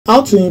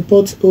How to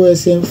import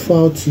OSM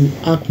file to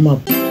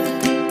ArcMap.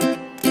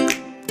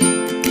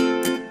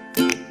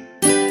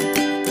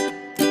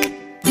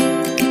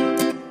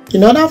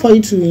 In order for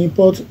you to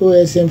import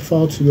OSM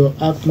file to your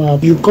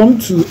ArcMap, you come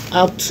to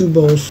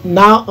toolbox.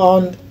 Now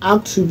on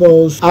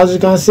toolbox, as you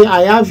can see,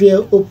 I have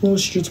here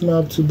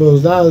OpenStreetMap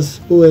toolbox. That's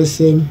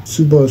OSM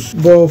toolbox.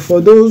 But for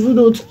those who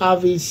don't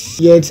have it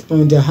yet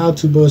on their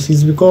toolbox,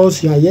 it's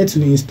because you are yet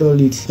to install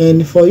it.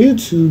 And for you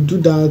to do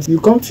that, you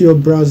come to your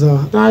browser,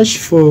 search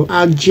for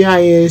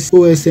ArcGIS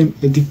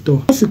OSM editor.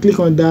 Once you click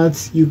on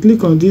that, you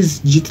click on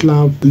this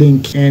GitLab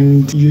link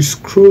and you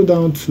scroll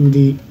down to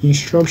the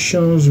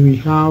instructions we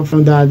have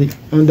under it.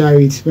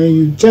 When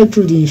you check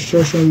through the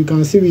instruction, you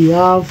can see we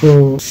have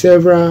for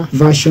several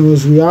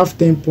versions. We have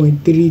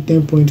 10.3,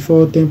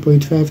 10.4,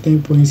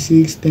 10.5,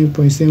 10.6,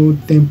 10.7,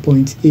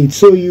 10.8.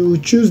 So you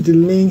choose the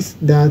links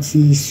that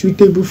is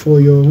suitable for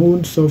your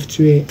own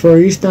software.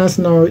 For instance,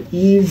 now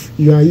if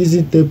you are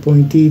using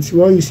 10.8,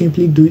 what you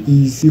simply do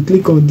is you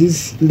click on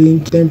this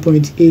link,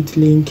 10.8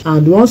 link,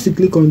 and once you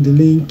click on the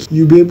link,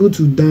 you'll be able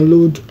to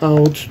download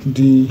out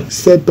the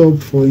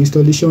setup for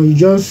installation.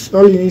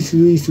 All you need to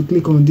do is to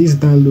click on this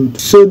download.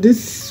 So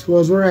this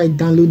was what I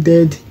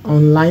downloaded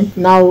online.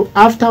 Now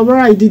after, what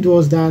I did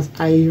was that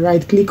I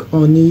right click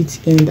on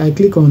it and I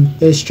click on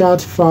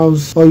extract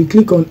files, or you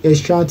click on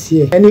extract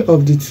here, any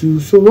of the two.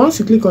 So once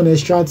you click on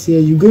extract here,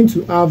 you're going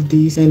to have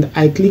this, and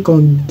I click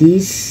on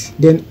this,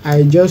 then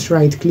I just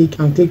right click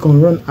and click on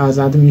run as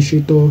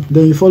administrator.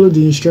 Then you follow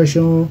the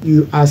instruction,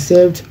 you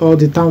accept all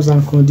the terms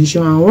and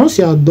conditions, and once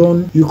you are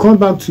done, you come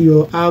back to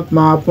your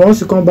ArcMap.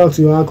 Once you come back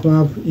to your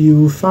ArcMap,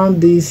 you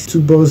found this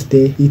toolbox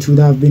there. It would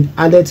have been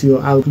added to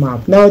your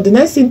ArcMap. Now the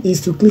next thing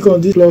is to click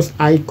on this plus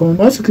icon.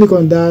 Once you click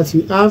on that,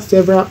 we have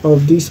several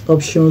of these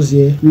options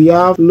here. We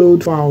have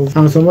load files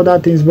and some other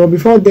things, but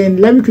before then,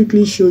 let me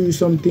quickly show you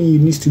something you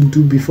need to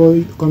do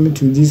before coming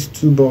to this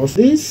toolbox.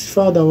 This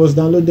file that was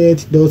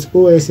downloaded,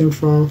 .osm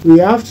file, we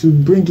have to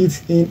bring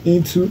it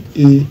into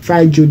a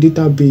file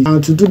geodatabase,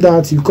 and to do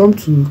that, you come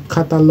to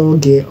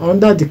catalog here.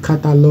 Under the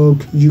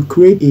catalog, you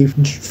create a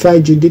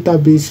file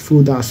geodatabase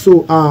folder.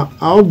 So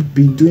I'll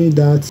be doing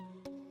that.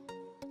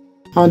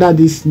 Under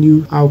this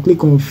new, I'll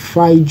click on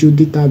file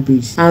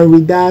geodatabase, and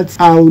with that,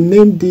 I'll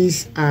name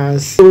this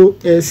as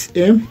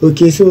OSM.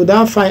 Okay, so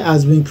that file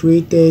has been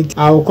created.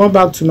 I'll come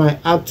back to my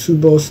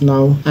toolbox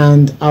now,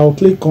 and I'll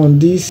click on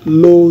this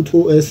load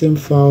OSM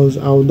files.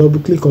 I'll double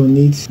click on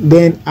it,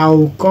 then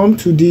I'll come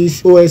to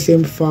this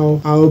OSM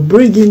file. I'll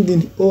bring in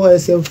the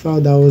OSM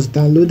file that was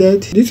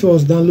downloaded. This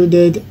was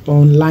downloaded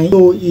online,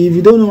 so if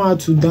you don't know how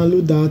to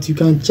download that, you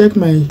can check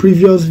my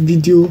previous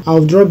video.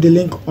 I'll drop the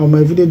link on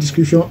my video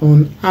description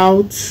on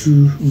how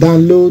to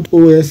download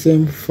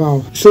OSM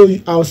file. So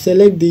I'll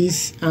select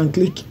this and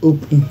click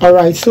open.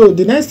 Alright, so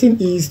the next thing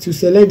is to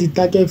select the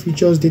target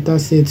features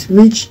dataset,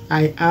 which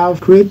I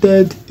have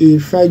created a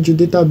file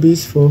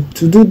geodatabase for.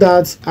 To do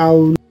that,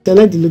 I'll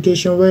select the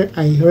location where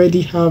I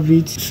already have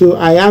it. So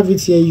I have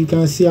it here. You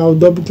can see I'll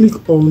double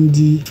click on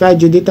the file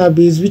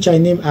geodatabase, which I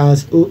name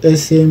as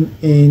OSM,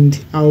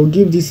 and I'll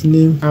give this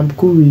name. I'm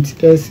cool with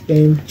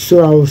SM. So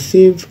I'll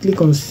save,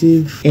 click on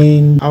save,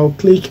 and I'll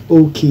click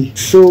OK.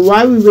 So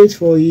while we wait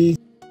for it,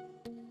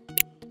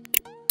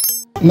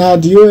 now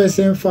the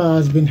OSM file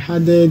has been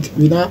added.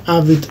 We now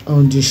have it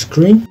on the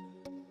screen.